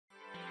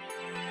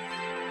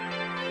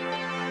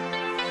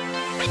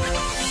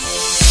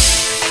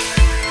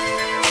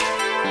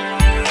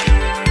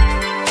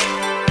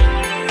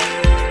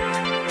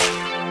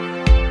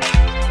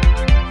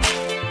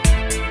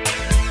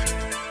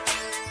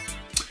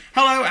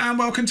Hello and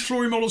welcome to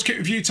Flooring Models Kit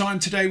Review Time.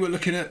 Today we're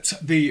looking at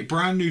the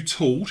brand new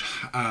tooled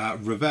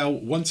Revell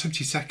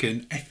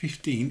 1/72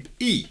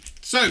 F-15E.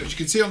 So as you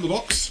can see on the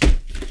box,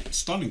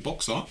 stunning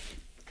box art.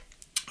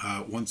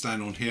 One's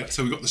down on here.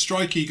 So we've got the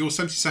Strike Eagle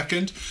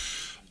 72nd.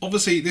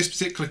 Obviously this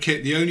particular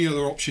kit, the only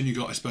other option you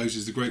got I suppose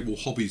is the Great Wall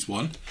Hobbies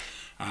one.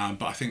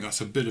 But I think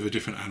that's a bit of a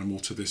different animal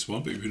to this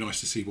one, but it'd be nice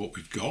to see what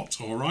we've got.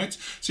 All right,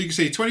 so you can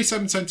see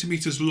 27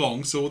 centimeters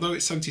long, so although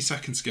it's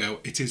 72nd scale,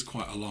 it is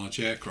quite a large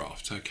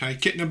aircraft. Okay,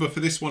 kit number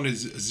for this one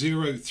is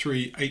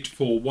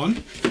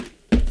 03841.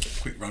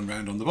 Quick run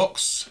round on the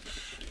box.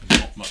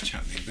 Not much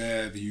happening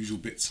there, the usual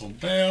bits on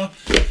there,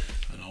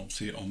 and I'll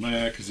see it on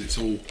there because it's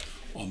all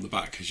on the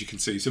back, as you can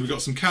see. So we've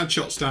got some CAD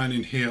shots down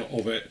in here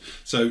of it,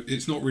 so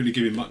it's not really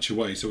giving much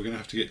away, so we're going to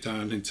have to get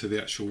down into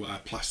the actual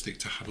plastic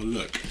to have a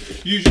look.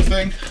 Usual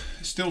thing,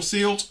 it's still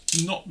sealed,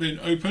 not been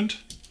opened,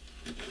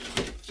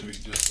 so we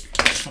can just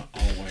put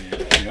our way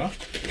in here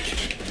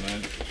and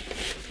then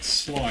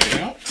slide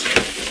out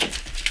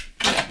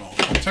our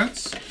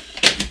contents.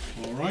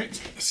 Alright,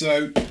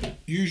 so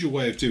usual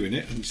way of doing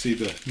it, and you see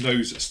the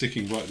nose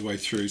sticking right the way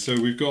through. So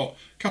we've got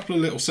a couple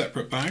of little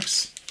separate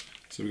bags.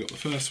 So we've got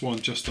the first one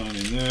just down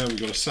in there,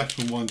 we've got a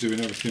second one doing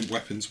everything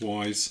weapons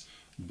wise,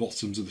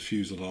 bottoms of the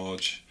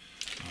fuselage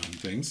and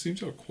things.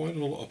 Seems to have quite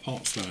a lot of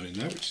parts down in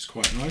there, which is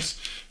quite nice.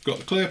 We've got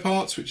the clear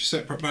parts, which is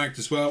separate bagged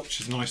as well,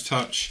 which is a nice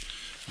touch.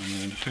 And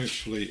then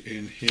hopefully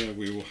in here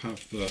we will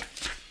have the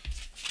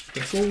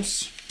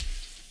decals.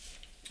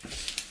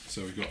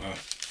 So we've got a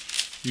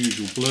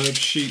usual blurb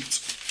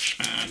sheet,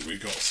 and we've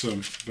got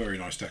some very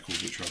nice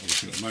decals which we're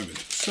looking at the moment.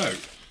 So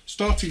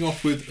starting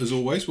off with, as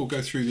always, we'll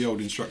go through the old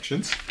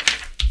instructions.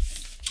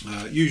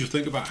 Usual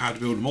thing about how to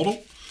build a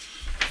model,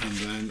 and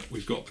then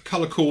we've got the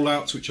colour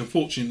call-outs, which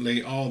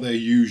unfortunately are their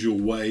usual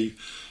way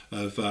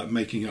of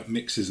making up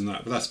mixes and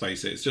that, but let's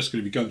face it, it's just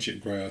going to be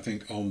gunship grey I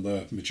think on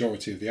the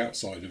majority of the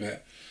outside of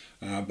it,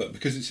 but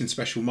because it's in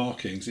special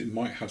markings it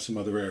might have some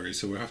other areas,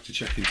 so we'll have to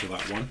check into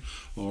that one.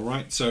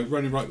 Alright, so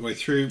running right the way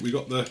through, we've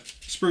got the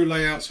sprue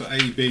layouts for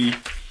A, B,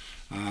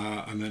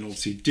 and then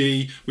obviously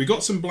D. We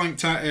got some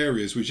blanked out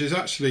areas, which is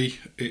actually,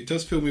 it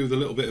does fill me with a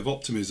little bit of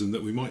optimism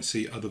that we might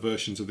see other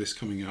versions of this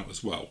coming out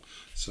as well.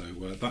 So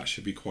that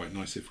should be quite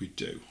nice if we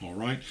do. All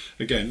right.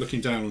 Again, looking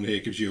down on here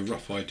gives you a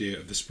rough idea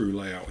of the sprue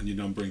layout and your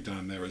numbering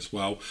down there as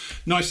well.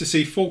 Nice to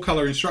see full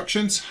color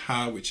instructions,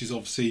 which is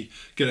obviously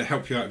going to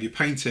help you out with your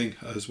painting,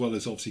 as well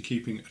as obviously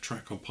keeping a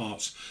track on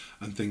parts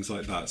and things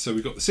like that. So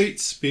we've got the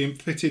seats being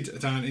fitted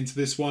down into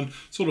this one,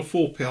 sort of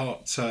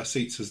 4-part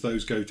seats as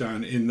those go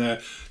down in there.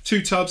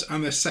 2 tubs,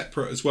 and they're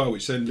separate as well,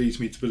 which then leads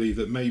me to believe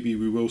that maybe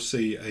we will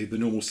see the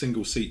normal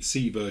single seat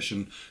C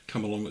version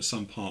come along at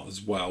some part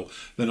as well.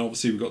 Then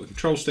obviously we've got the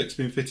control sticks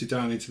being fitted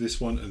down into this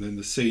one, and then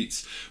the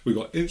seats. We've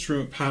got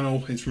instrument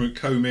panel, instrument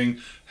combing,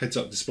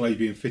 heads-up display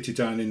being fitted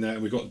down in there,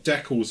 and we've got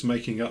decals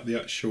making up the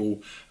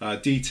actual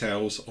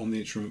details on the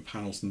instrument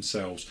panels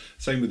themselves.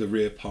 Same with the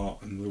rear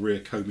part and the rear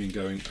combing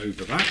going over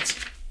that.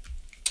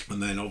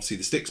 And then obviously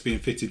the sticks being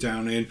fitted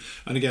down in,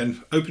 and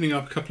again opening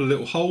up a couple of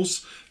little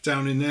holes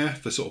down in there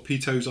for sort of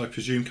pitos I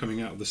presume coming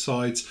out of the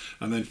sides,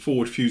 and then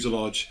forward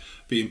fuselage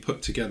being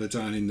put together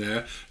down in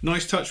there.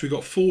 Nice touch, we've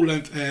got full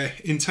length air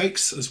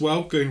intakes as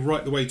well going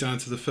right the way down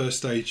to the first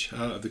stage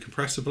of the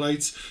compressor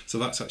blades, so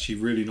that's actually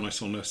really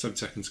nice on a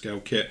 72nd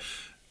scale kit.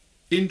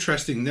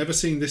 Interesting, never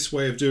seen this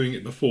way of doing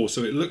it before.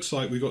 So it looks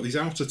like we've got these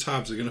outer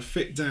tabs that are going to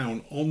fit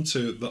down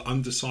onto the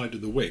underside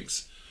of the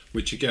wings,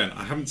 which again,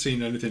 I haven't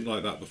seen anything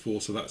like that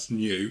before, so that's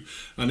new.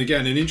 And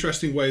again, an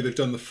interesting way they've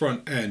done the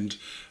front end,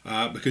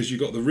 because you've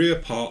got the rear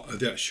part of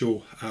the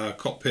actual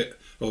cockpit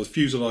or the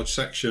fuselage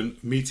section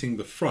meeting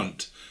the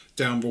front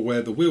down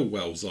where the wheel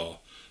wells are.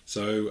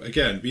 So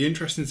again, be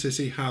interesting to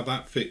see how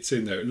that fits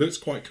in there. It looks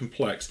quite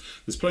complex.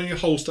 There's plenty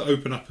of holes to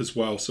open up as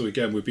well. So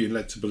again, we're being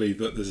led to believe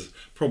that there's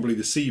probably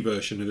the C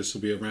version of this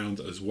will be around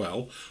as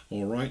well.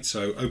 All right,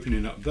 so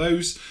opening up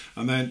those,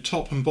 and then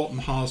top and bottom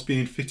halves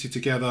being fitted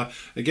together.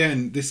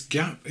 Again, this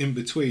gap in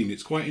between,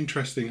 it's quite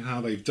interesting how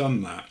they've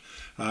done that.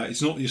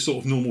 It's not your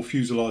sort of normal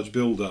fuselage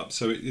build-up,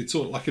 so it's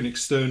sort of like an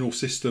external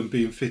system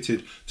being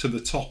fitted to the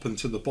top and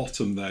to the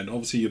bottom then.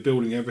 Obviously you're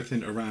building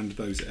everything around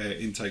those air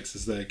intakes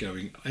as they're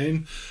going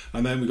in,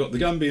 and then we've got the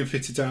gun being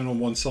fitted down on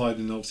one side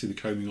and obviously the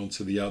combing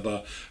onto the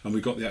other, and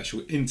we've got the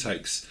actual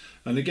intakes.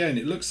 And again,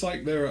 it looks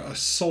like they're a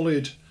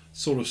solid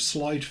sort of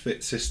slide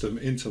fit system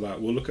into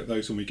that. We'll look at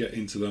those when we get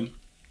into them.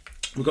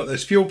 We've got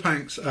those fuel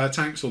tanks or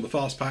the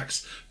fast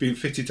packs being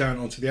fitted down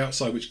onto the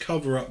outside, which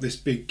cover up this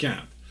big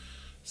gap.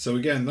 So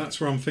again,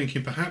 that's where I'm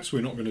thinking perhaps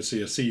we're not going to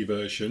see a C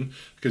version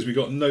because we've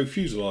got no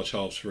fuselage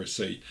halves for a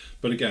C.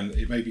 But again,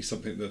 it may be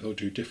something that they'll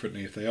do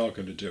differently if they are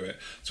going to do it.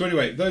 So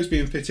anyway, those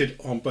being fitted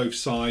on both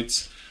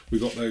sides. We've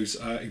got those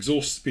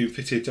exhausts being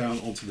fitted down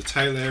onto the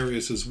tail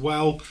areas as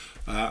well.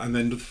 And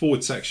then the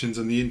forward sections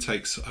and the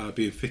intakes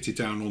being fitted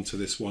down onto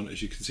this one,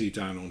 as you can see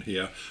down on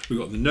here. We've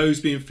got the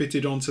nose being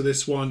fitted onto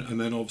this one, and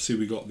then obviously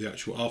we've got the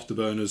actual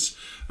afterburners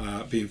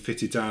being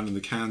fitted down and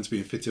the cans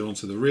being fitted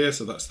onto the rear,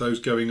 so that's those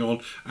going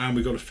on. And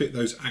we've got to fit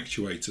those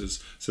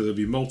actuators, so there'll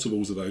be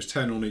multiples of those,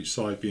 10 on each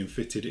side being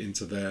fitted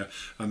into there.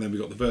 And then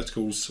we've got the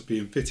verticals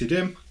being fitted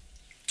in.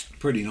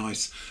 Pretty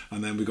nice.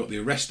 And then we've got the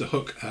arrestor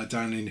hook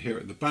down in here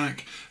at the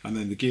back, and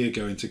then the gear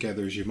going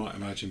together, as you might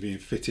imagine, being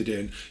fitted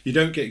in. You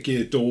don't get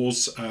gear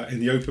doors in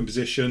the open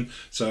position,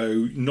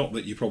 so not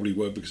that you probably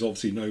would, because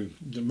obviously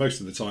most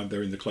of the time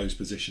they're in the closed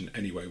position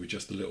anyway with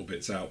just the little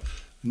bits out.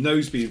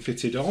 Nose being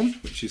fitted on,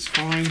 which is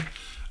fine.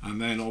 And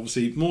then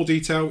obviously more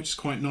detail, which is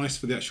quite nice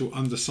for the actual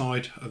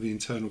underside of the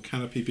internal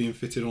canopy being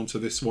fitted onto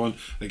this one.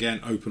 Again,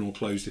 open or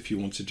closed if you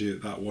want to do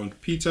that one.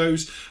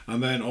 Pitos.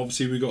 And then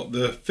obviously we've got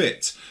the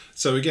fit.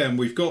 So again,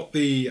 we've got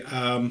the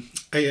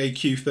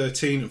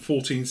AAQ13 and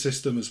 14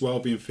 system as well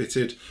being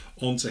fitted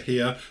onto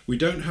here. We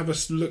don't have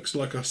looks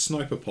like a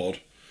sniper pod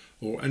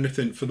or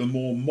anything for the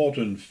more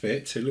modern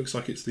fit. It looks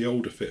like it's the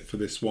older fit for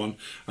this one.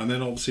 And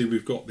then obviously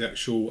we've got the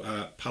actual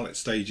pallet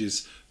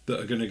stages that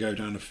are going to go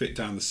down and fit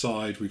down the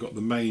side. We've got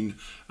the main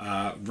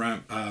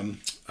ramp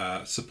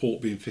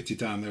support being fitted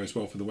down there as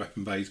well for the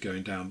weapon bays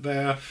going down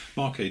there.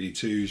 Mark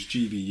 82s,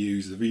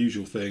 GBUs, the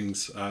usual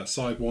things,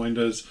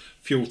 sidewinders,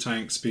 fuel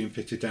tanks being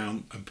fitted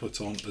down and put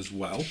on as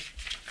well.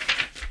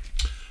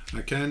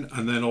 Again,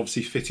 and then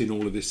obviously fitting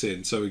all of this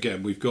in. So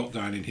again, we've got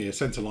down in here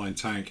centerline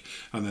tank,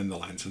 and then the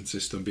lantern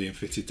system being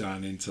fitted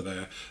down into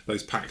there.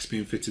 Those packs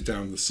being fitted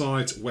down the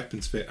sides,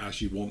 weapons fit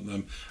as you want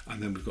them,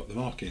 and then we've got the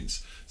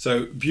markings.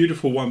 So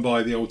beautiful one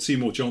by the old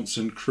Seymour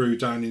Johnson crew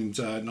down in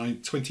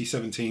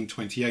 2017,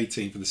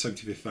 2018 for the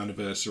 75th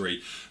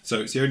anniversary. So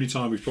it's the only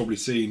time we've probably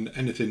seen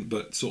anything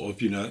but sort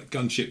of, you know,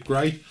 gunship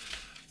grey.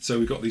 So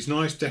we've got these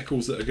nice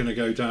decals that are going to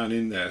go down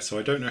in there. So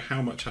I don't know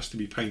how much has to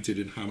be painted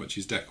and how much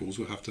is decals.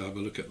 We'll have to have a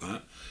look at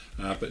that.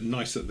 But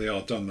nice that they are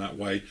done that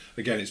way.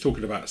 Again, it's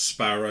talking about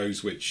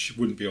sparrows, which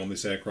wouldn't be on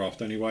this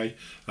aircraft anyway.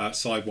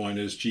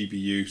 Sidewinders,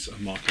 GBUs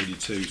and Mark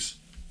 82s.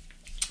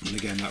 And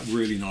again, that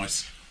really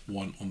nice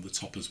one on the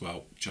top as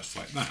well, just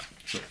like that.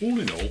 So all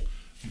in all,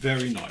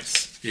 very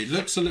nice. It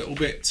looks a little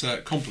bit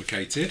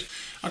complicated.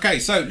 Okay,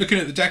 so looking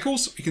at the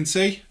decals, you can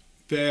see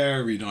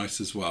very nice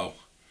as well.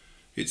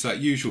 It's that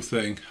usual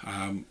thing.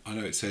 I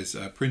know it says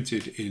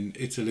printed in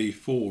Italy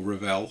for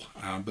Revell,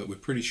 but we're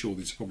pretty sure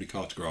these are probably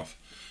Cartograph,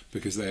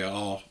 because they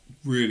are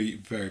really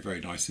very, very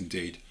nice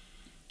indeed.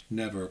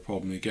 Never a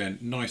problem. Again,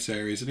 nice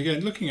areas. And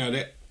again, looking at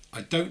it,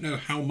 I don't know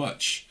how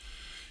much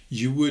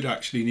you would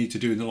actually need to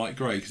do in the light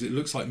grey, because it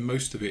looks like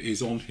most of it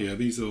is on here.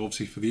 These are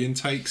obviously for the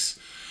intakes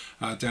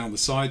down the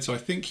side, so I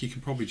think you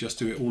can probably just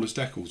do it all as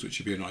decals, which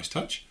would be a nice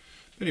touch.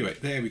 But anyway,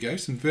 there we go.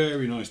 Some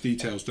very nice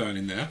details down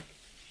in there.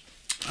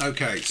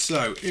 Okay,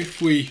 so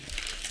if we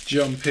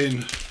jump in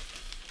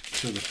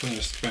to the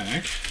first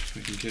bag,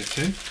 we can get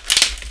in.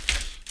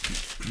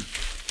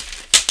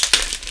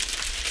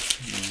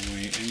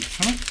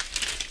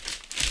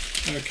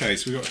 Okay,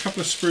 so we've got a couple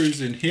of screws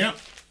in here.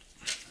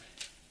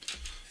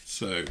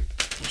 So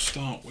we'll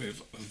start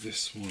with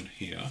this one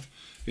here.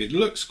 It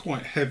looks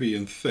quite heavy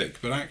and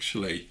thick, but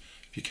actually,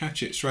 if you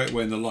catch it straight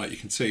away in the light, you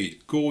can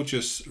see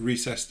gorgeous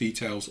recessed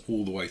details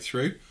all the way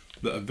through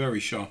that are very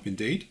sharp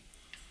indeed.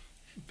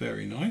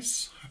 Very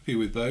nice, happy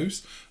with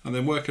those. And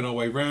then working our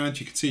way around,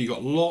 you can see you've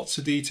got lots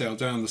of detail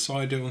down the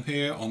side on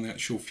here on the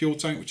actual fuel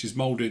tank, which is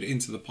moulded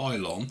into the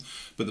pylon,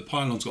 but the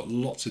pylon's got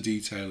lots of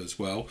detail as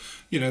well.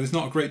 You know, there's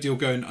not a great deal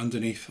going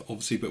underneath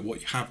obviously, but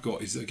what you have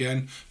got is,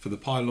 again, for the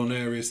pylon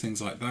areas,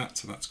 things like that,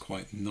 so that's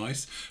quite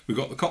nice. We've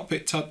got the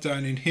cockpit tub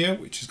down in here,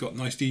 which has got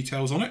nice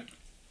details on it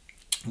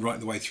right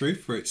the way through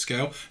for its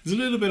scale. There's a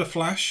little bit of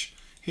flash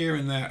here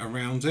and there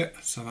around it,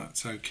 so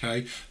that's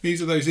okay.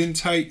 These are those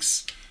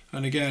intakes.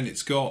 And again,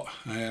 it's got,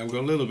 we've got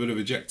a little bit of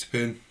ejector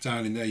pin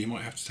down in there you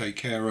might have to take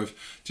care of.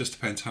 Just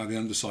depends how the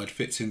underside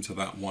fits into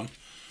that one.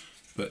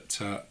 But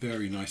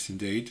very nice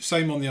indeed.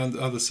 Same on the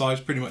other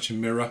side, pretty much a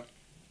mirror.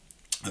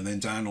 And then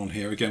down on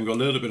here, again, we've got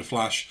a little bit of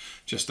flash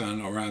just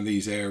down around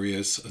these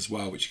areas as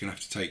well, which you're going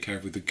to have to take care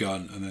of with the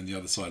gun, and then the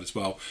other side as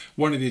well.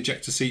 One of the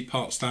ejector seat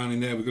parts down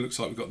in there, it looks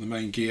like we've got the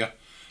main gear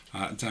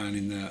down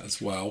in there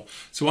as well.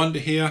 So under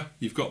here,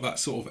 you've got that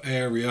sort of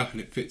area,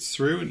 and it fits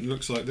through, and it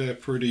looks like they're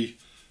pretty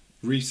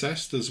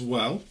recessed as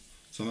well,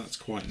 so that's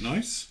quite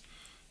nice.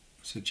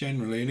 So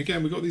generally, and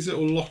again, we've got these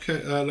little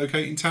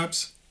locating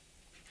tabs,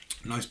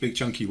 nice big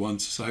chunky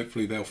ones, so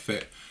hopefully they'll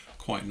fit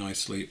quite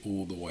nicely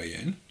all the way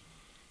in.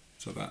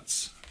 So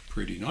that's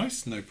pretty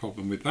nice, no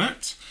problem with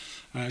that.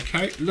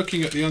 Okay,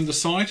 looking at the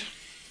underside,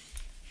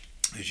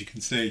 as you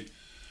can see,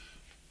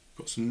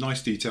 got some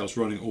nice details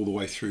running all the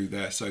way through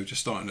there. So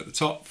just starting at the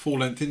top, full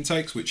length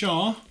intakes, which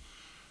are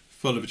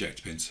full of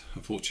ejector pins.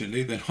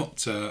 Unfortunately, they're not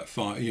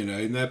far, you know,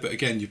 in there, but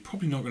again, you're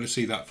probably not going to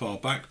see that far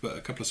back, but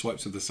a couple of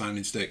swipes of the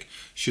sanding stick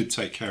should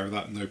take care of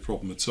that, no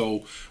problem at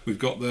all. We've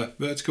got the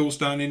verticals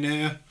down in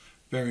here,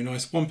 very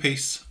nice, one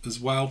piece as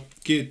well.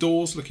 Geared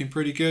doors looking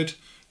pretty good.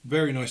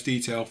 Very nice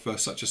detail for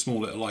such a small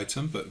little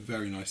item, but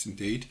very nice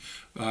indeed.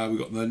 We've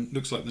got the,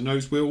 looks like the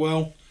nose wheel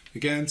well.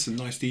 Again, some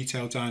nice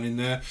detail down in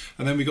there.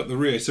 And then we got the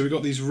rear. So we've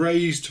got these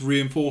raised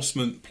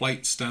reinforcement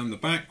plates down the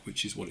back,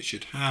 which is what it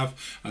should have,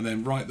 and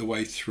then right the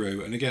way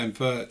through. And again,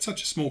 for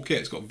such a small kit,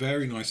 it's got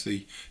very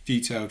nicely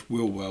detailed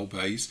wheel well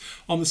bays.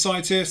 On the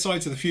sides here,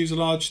 sides of the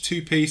fuselage,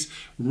 two-piece,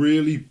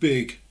 really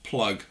big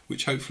plug,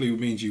 which hopefully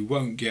means you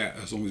won't get,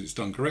 as long as it's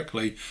done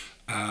correctly,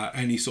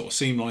 any sort of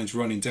seam lines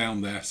running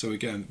down there. So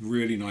again,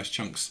 really nice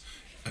chunks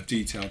of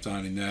detail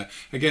down in there.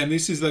 Again,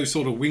 this is those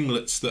sort of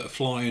winglets that are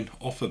flying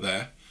off of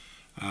there.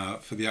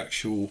 For the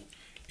actual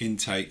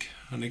intake,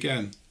 and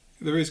again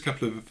there is a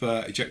couple of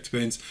ejector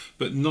pins,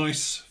 but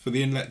nice for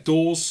the inlet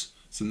doors,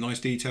 some nice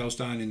details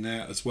down in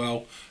there as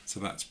well, so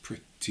that's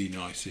pretty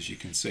nice, as you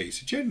can see.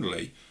 So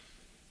generally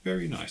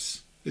very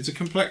nice. It's a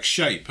complex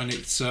shape, and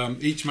it's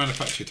each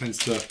manufacturer tends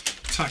to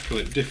tackle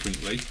it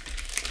differently,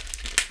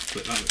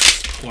 but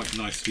that's quite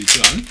nicely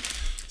done.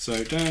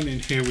 So down in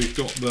here we've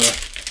got the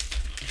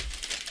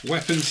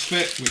weapons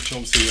fit, which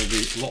obviously there'll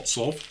be lots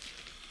of,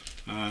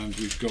 and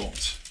we've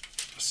got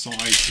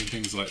sides and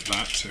things like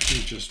that. So if we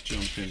just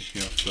jump in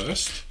here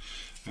first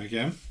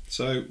again,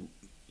 so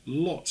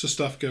lots of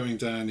stuff going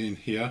down in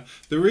here.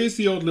 There is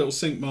the odd little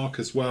sink mark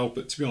as well,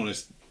 but to be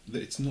honest,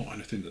 it's not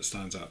anything that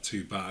stands out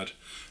too bad.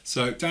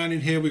 So down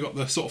in here we've got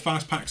the sort of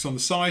fast packs on the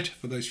side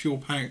for those fuel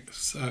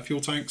tanks,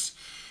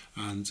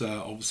 and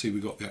obviously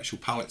we've got the actual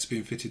pallets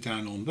being fitted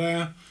down on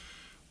there.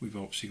 We've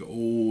obviously got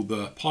all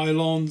the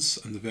pylons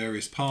and the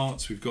various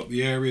parts. We've got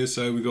the areas,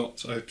 so we've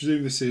got, I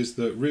presume this is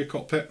the rear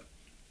cockpit,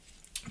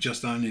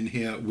 just down in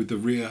here with the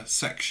rear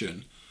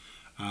section,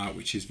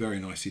 which is very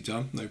nicely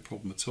done, no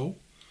problem at all.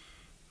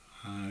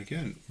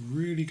 Again,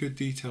 really good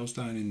details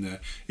down in there.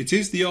 It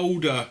is the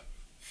older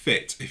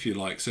fit, if you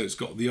like, so it's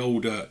got the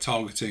older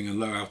targeting and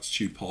low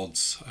altitude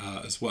pods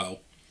as well.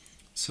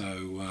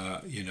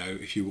 So you know,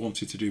 if you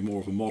wanted to do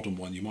more of a modern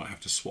one, you might have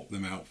to swap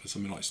them out for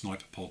something like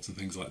sniper pods and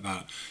things like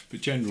that,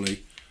 but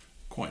generally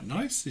quite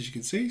nice. As you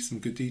can see, some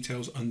good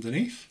details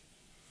underneath,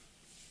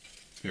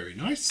 very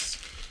nice.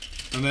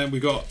 And then we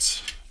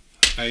got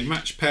a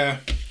match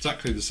pair,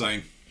 exactly the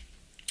same,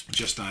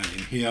 just down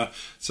in here.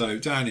 So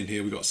down in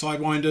here we've got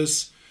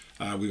sidewinders,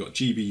 we've got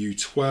GBU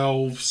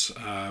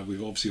 12s,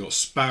 we've obviously got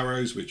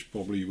Sparrows, which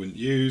probably you wouldn't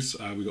use.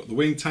 We've got the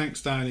wing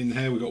tanks down in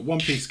here. We've got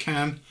one-piece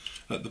can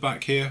at the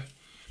back here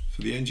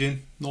for the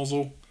engine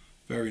nozzle,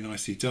 very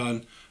nicely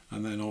done.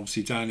 And then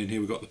obviously down in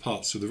here we've got the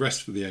parts for the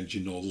rest of the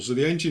engine nozzle. So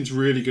the engine's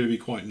really going to be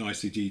quite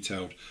nicely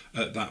detailed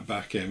at that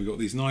back end. We've got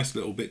these nice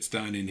little bits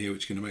down in here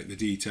which are going to make the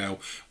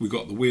detail. We've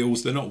got the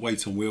wheels, they're not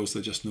weight on wheels,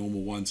 they're just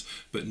normal ones,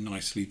 but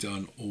nicely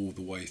done all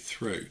the way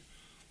through.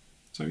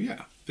 So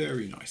yeah,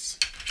 very nice.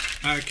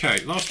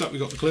 Okay, last up we've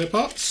got the clear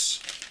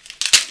parts.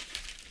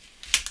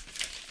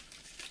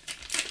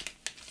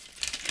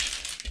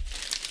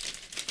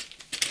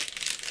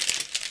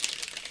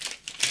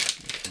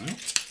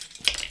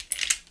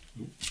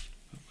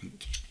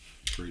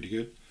 Pretty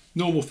good.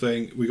 Normal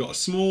thing, we got a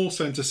small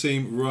center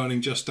seam running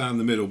just down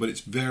the middle, but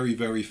it's very,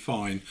 very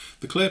fine.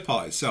 The clear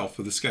part itself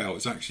for the scale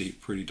is actually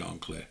pretty darn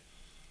clear.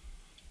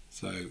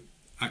 So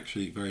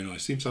actually very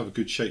nice. Seems to have a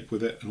good shape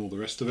with it and all the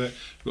rest of it.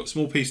 We've got a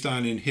small piece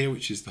down in here,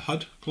 which is the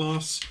HUD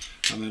glass.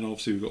 And then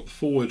obviously we've got the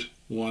forward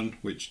one,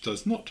 which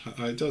does not,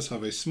 it does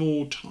have a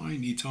small,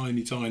 tiny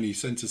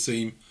center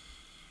seam.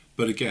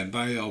 But again,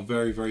 they are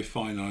very, very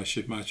fine. I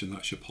should imagine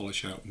that should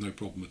polish out, no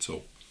problem at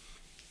all.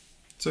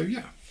 So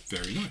yeah,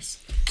 very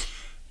nice.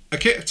 A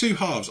kit of two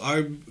halves.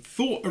 I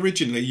thought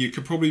originally you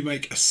could probably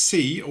make a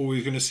C, or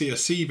we're going to see a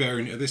C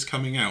variant of this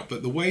coming out,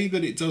 but the way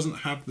that it doesn't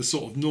have the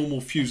sort of normal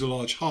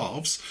fuselage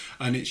halves,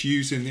 and it's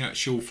using the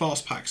actual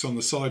fast packs on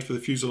the side for the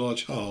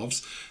fuselage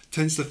halves,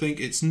 tends to think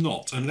it's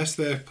not, unless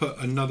they've put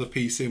another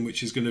piece in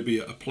which is going to be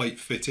a plate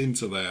fit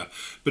into there.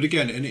 But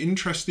again, an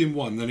interesting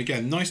one. Then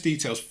again, nice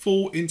details,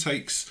 full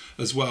intakes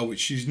as well,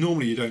 which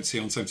normally you don't see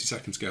on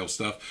 72nd scale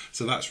stuff,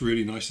 so that's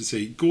really nice to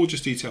see.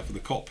 Gorgeous detail for the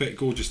cockpit,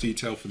 gorgeous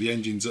detail for the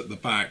engines at the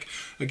back.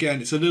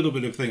 Again, it's a little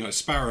bit of a thing like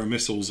Sparrow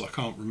missiles. I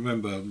can't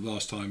remember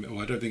last time,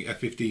 or I don't think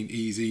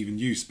F-15Es even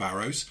use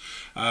Sparrows.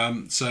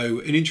 So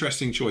an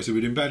interesting choice. It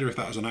would have been better if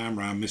that was an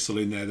AMRAAM missile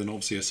in there than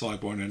obviously a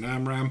Sidewinder and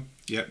an AMRAAM.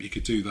 Yep, you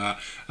could do that.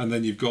 And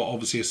then you've got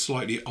obviously a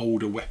slightly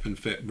older weapon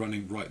fit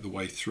running right the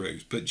way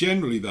through. But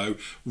generally though,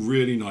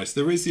 really nice.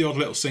 There is the odd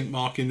little sink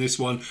mark in this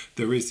one.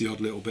 There is the odd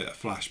little bit of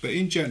flash. But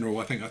in general,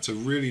 I think that's a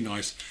really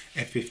nice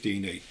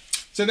F-15E.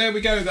 So there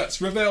we go.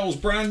 That's Revell's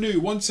brand new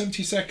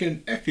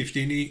 172nd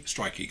F-15E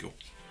Strike Eagle.